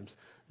escape rooms.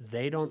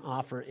 They don't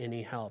offer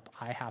any help.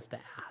 I have to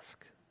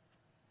ask.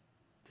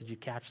 Did you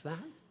catch that?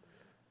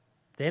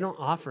 They don't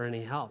offer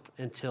any help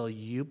until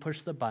you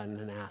push the button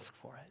and ask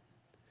for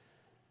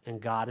it.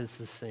 And God is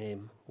the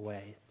same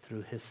way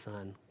through his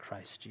Son,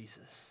 Christ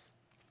Jesus.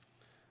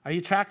 Are you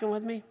tracking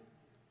with me?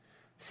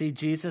 See,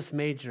 Jesus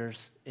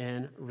majors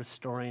in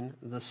restoring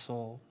the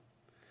soul.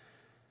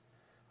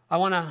 I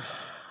want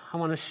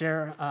to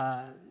share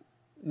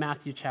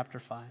Matthew chapter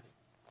 5.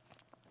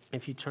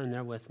 If you turn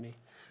there with me.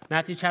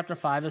 Matthew chapter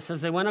 5, it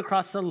says, they went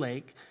across the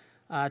lake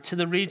to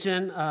the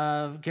region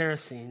of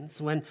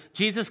Gerasenes. When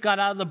Jesus got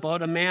out of the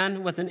boat, a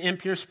man with an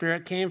impure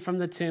spirit came from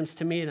the tombs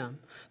to meet him.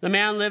 The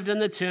man lived in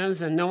the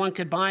tombs, and no one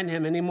could bind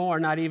him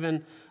anymore, not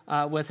even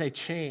with a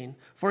chain.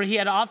 For he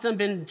had often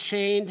been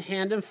chained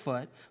hand and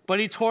foot, but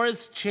he tore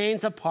his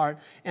chains apart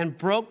and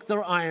broke the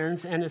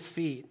irons on his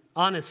feet.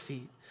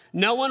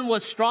 No one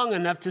was strong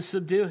enough to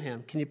subdue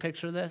him. Can you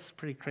picture this?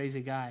 Pretty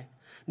crazy guy.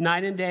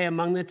 Night and day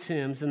among the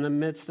tombs in the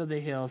midst of the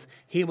hills,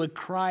 he would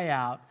cry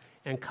out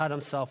and cut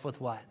himself with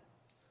what?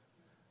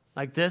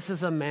 Like, this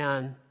is a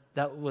man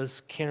that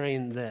was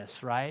carrying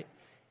this, right?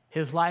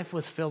 His life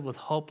was filled with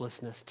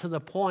hopelessness to the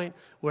point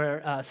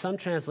where some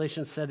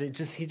translations said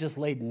he just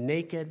laid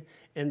naked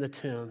in the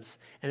tombs.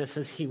 And it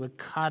says he would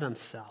cut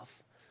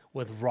himself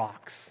with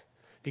rocks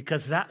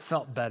because that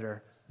felt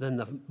better than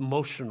the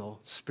emotional,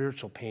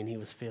 spiritual pain he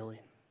was feeling.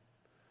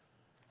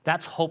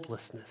 That's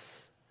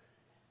hopelessness.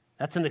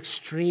 That's an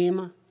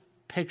extreme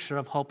picture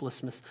of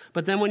hopelessness.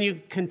 But then when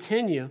you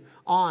continue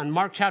on,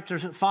 Mark chapter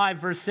 5,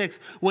 verse 6,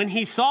 when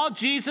he saw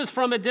Jesus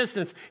from a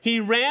distance, he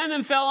ran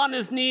and fell on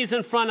his knees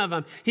in front of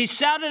him. He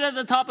shouted at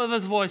the top of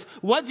his voice,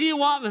 "What do you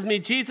want with me,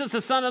 Jesus, the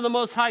Son of the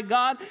Most High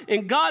God?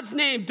 In God's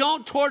name,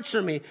 don't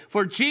torture me."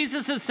 For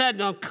Jesus had said,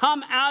 "No,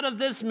 come out of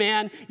this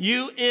man,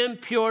 you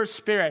impure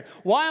spirit."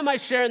 Why am I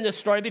sharing this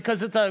story?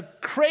 Because it's a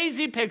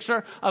crazy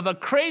picture of a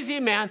crazy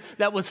man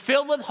that was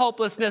filled with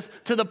hopelessness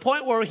to the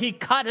point where he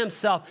cut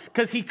himself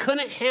because he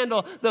couldn't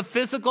handle the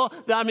physical,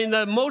 the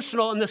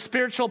emotional, and the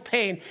spiritual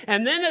pain.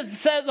 And then it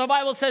says, the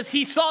Bible says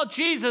he saw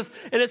Jesus,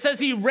 and it says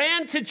he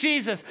ran to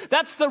Jesus.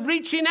 That's the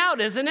reaching out,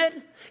 isn't it?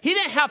 He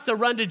didn't have to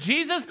run to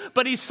Jesus,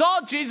 but he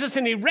saw Jesus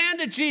and he ran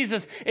to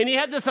Jesus, and he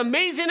had this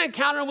amazing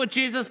encounter with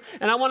Jesus.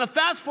 And I want to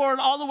fast forward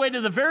all the way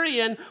to the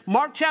very end,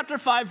 Mark chapter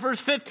 5,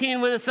 verse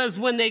 15, when it says,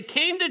 when they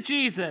came to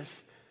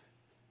Jesus,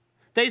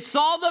 they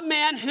saw the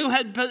man who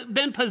had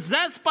been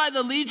possessed by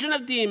the legion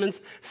of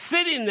demons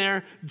sitting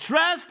there,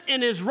 dressed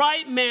in his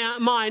right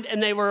mind,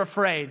 and they were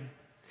afraid.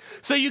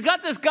 So you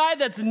got this guy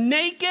that's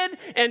naked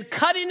and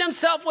cutting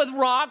himself with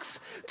rocks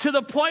to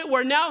the point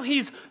where now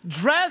he's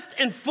dressed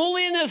and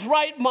fully in his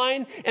right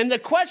mind. And the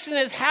question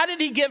is, how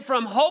did he get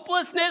from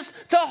hopelessness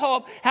to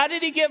hope? How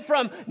did he get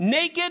from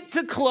naked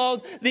to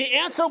clothed? The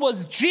answer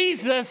was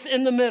Jesus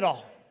in the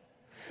middle.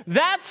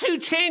 That's who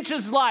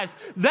changes lives.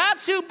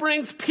 That's who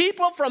brings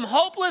people from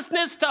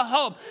hopelessness to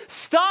hope.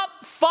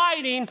 Stop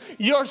fighting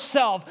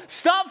yourself.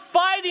 Stop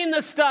fighting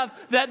the stuff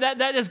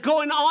that is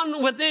going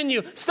on within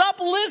you. Stop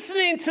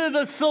listening to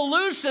the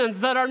solutions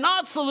that are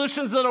not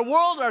solutions that the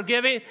world are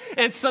giving,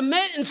 and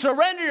submit and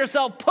surrender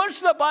yourself.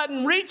 Push the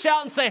button, reach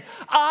out and say,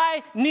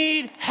 I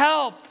need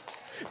help.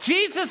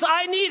 Jesus,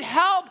 I need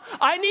help.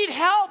 I need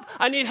help.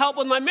 I need help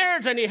with my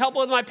marriage. I need help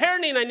with my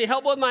parenting. I need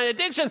help with my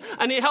addiction.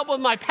 I need help with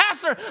my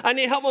pastor. I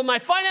need help with my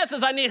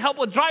finances. I need help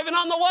with driving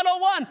on the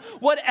 101.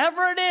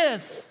 Whatever it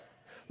is,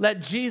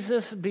 let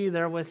Jesus be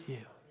there with you.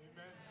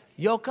 Amen.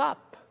 Yoke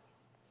up.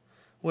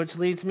 Which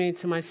leads me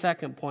to my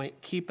second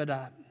point. Keep it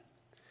up.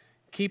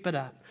 Keep it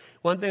up.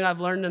 One thing I've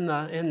learned in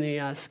the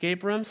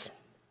escape rooms,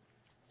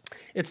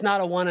 it's not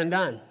a one and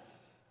done.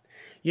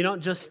 You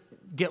don't just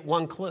get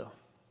one clue.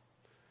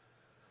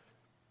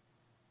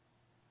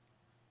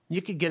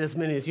 You could get as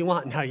many as you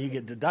want. Now you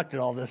get deducted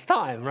all this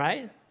time,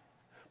 right?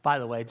 By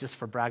the way, just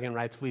for bragging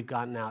rights, we've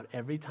gotten out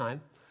every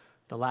time.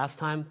 The last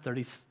time,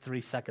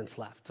 33 seconds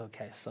left.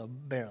 Okay, so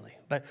barely.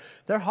 But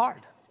they're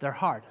hard. They're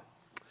hard.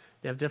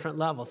 They have different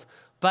levels.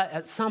 But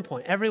at some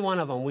point, every one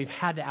of them, we've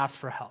had to ask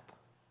for help.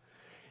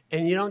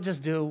 And you don't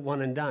just do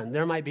one and done.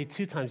 There might be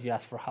 2 times you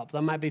ask for help.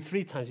 There might be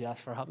 3 times you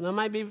ask for help. There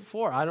might be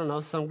 4. I don't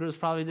know. Some groups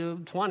probably do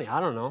 20.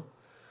 I don't know.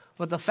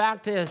 But the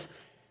fact is,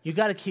 you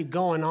got to keep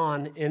going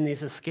on in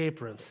these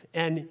escape rooms.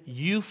 And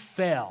you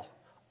fail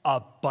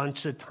a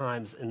bunch of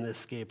times in the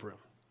escape room.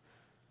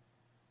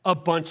 A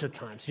bunch of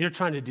times. You're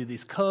trying to do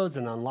these codes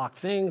and unlock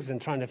things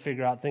and trying to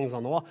figure out things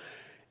on the wall.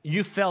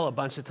 You fail a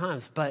bunch of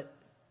times. But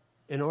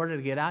in order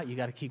to get out, you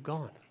got to keep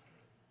going.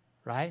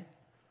 Right?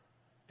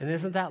 And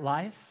isn't that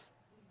life?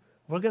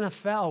 We're going to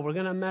fail. We're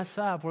going to mess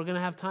up. We're going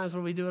to have times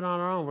where we do it on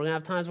our own. We're going to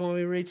have times when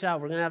we reach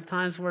out. We're going to have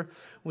times where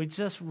we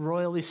just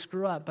royally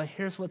screw up. But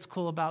here's what's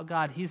cool about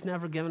God. He's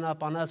never given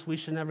up on us. We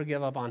should never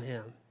give up on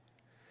him.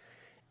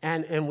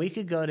 And we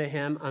could go to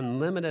him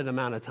unlimited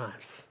amount of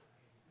times.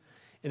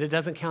 And it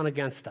doesn't count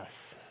against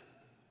us.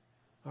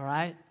 All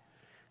right?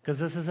 Because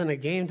this isn't a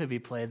game to be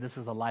played. This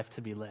is a life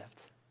to be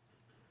lived.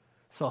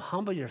 So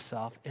humble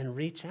yourself and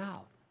reach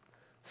out.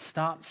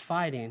 Stop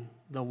fighting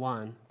the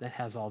one that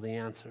has all the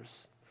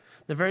answers.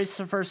 The very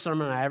first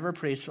sermon I ever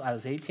preached, I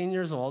was 18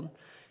 years old,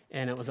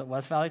 and it was at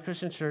West Valley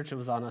Christian Church. It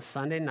was on a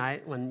Sunday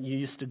night when you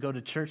used to go to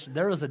church.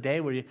 There was a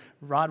day where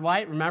Rod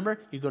White,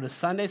 remember? You go to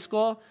Sunday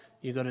school,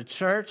 you go to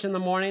church in the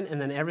morning,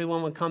 and then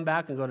everyone would come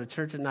back and go to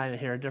church at night and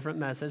hear a different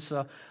message.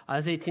 So I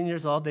was 18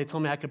 years old. They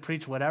told me I could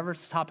preach whatever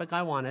topic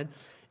I wanted,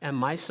 and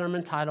my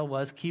sermon title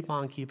was Keep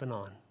On Keeping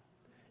On,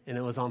 and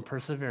it was on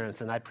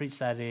perseverance, and I preached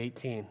that at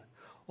 18.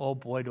 Oh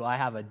boy, do I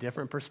have a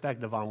different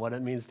perspective on what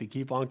it means to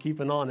keep on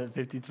keeping on at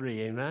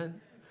 53,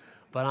 amen?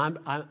 But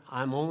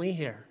I'm only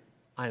here.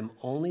 I'm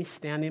only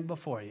standing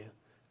before you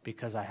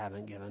because I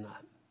haven't given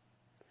up.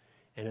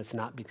 And it's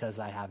not because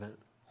I haven't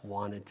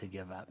wanted to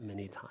give up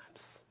many times.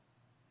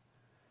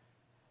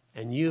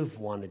 And you've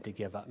wanted to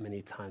give up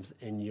many times,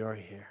 and you're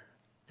here.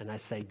 And I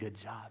say, good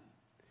job.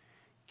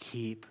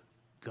 Keep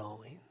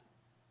going.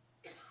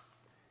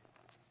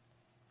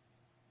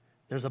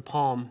 There's a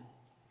poem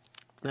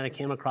that I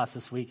came across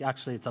this week.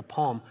 Actually, it's a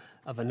poem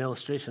of an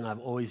illustration I've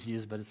always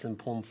used, but it's in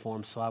poem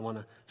form, so I want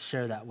to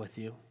share that with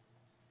you.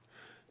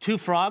 2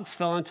 frogs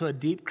fell into a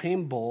deep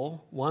cream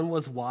bowl. One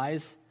was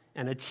wise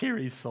and a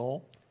cheery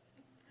soul.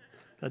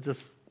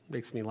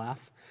 Makes me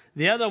laugh.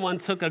 The other one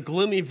took a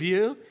gloomy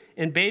view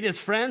and bade his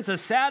friends a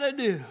sad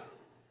adieu.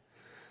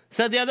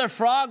 Said the other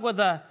frog with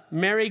a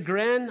merry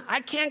grin,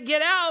 I can't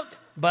get out,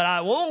 but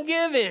I won't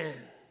give in.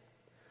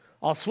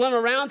 I'll swim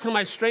around till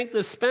my strength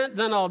is spent,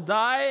 then I'll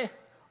die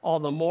all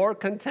the more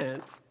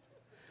content.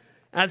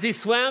 As he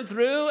swam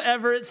through,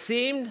 ever it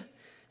seemed,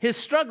 his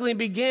struggling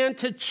began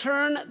to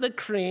churn the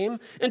cream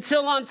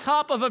until on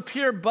top of a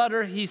pure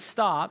butter he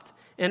stopped,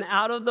 and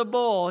out of the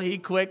bowl he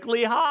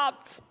quickly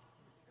hopped.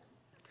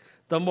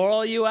 The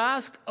moral, you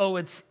ask? Oh,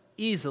 it's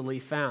easily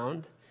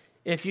found.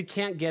 If you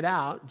can't get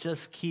out,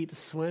 just keep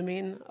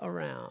swimming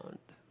around.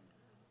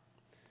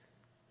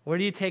 Where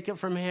do you take it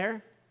from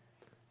here?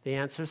 The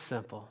answer's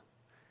simple.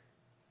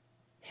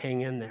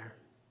 Hang in there.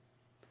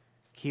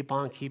 Keep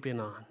on keeping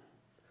on.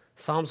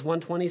 Psalms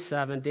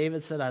 127,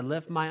 David said, I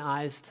lift my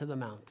eyes to the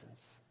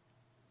mountains.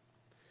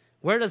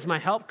 Where does my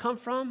help come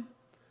from?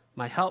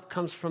 My help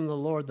comes from the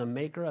Lord, the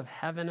maker of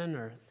heaven and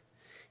earth.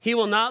 He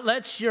will not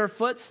let your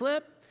foot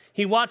slip.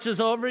 He watches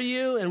over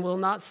you and will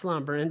not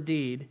slumber.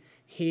 Indeed,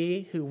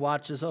 he who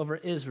watches over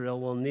Israel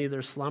will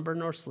neither slumber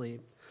nor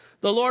sleep.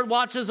 The Lord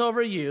watches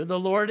over you. The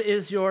Lord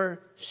is your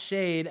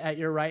shade at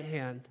your right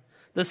hand.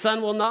 The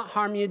sun will not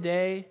harm you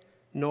day,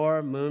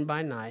 nor moon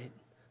by night.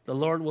 The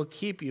Lord will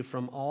keep you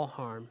from all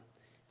harm.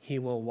 He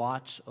will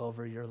watch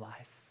over your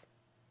life.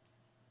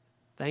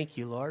 Thank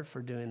you, Lord,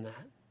 for doing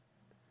that.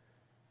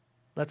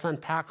 Let's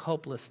unpack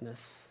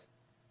hopelessness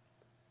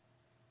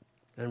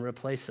and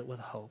replace it with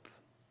hope.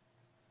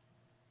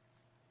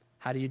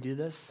 How do you do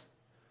this?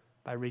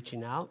 By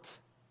reaching out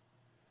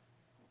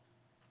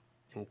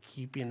and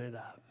keeping it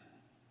up.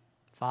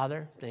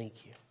 Father,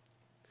 thank you.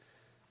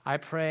 I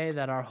pray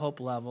that our hope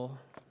level,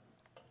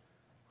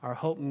 our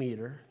hope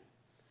meter,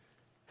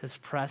 has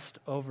pressed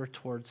over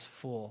towards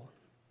full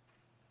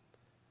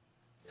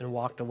and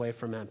walked away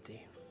from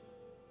empty.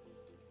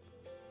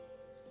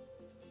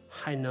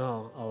 I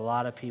know a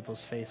lot of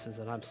people's faces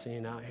that I'm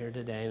seeing out here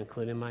today,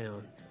 including my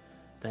own,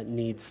 that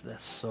needs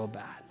this so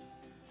bad.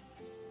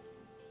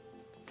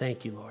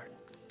 Thank you, Lord.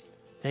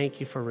 Thank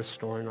you for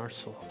restoring our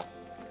soul.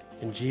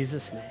 In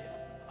Jesus' name.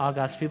 All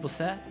God's people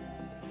said.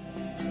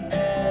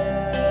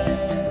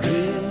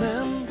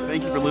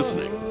 Thank you for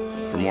listening.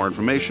 For more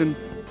information,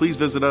 please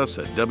visit us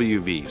at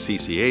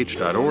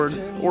wvcch.org,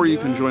 or you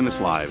can join us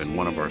live in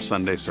one of our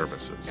Sunday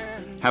services.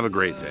 Have a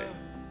great day.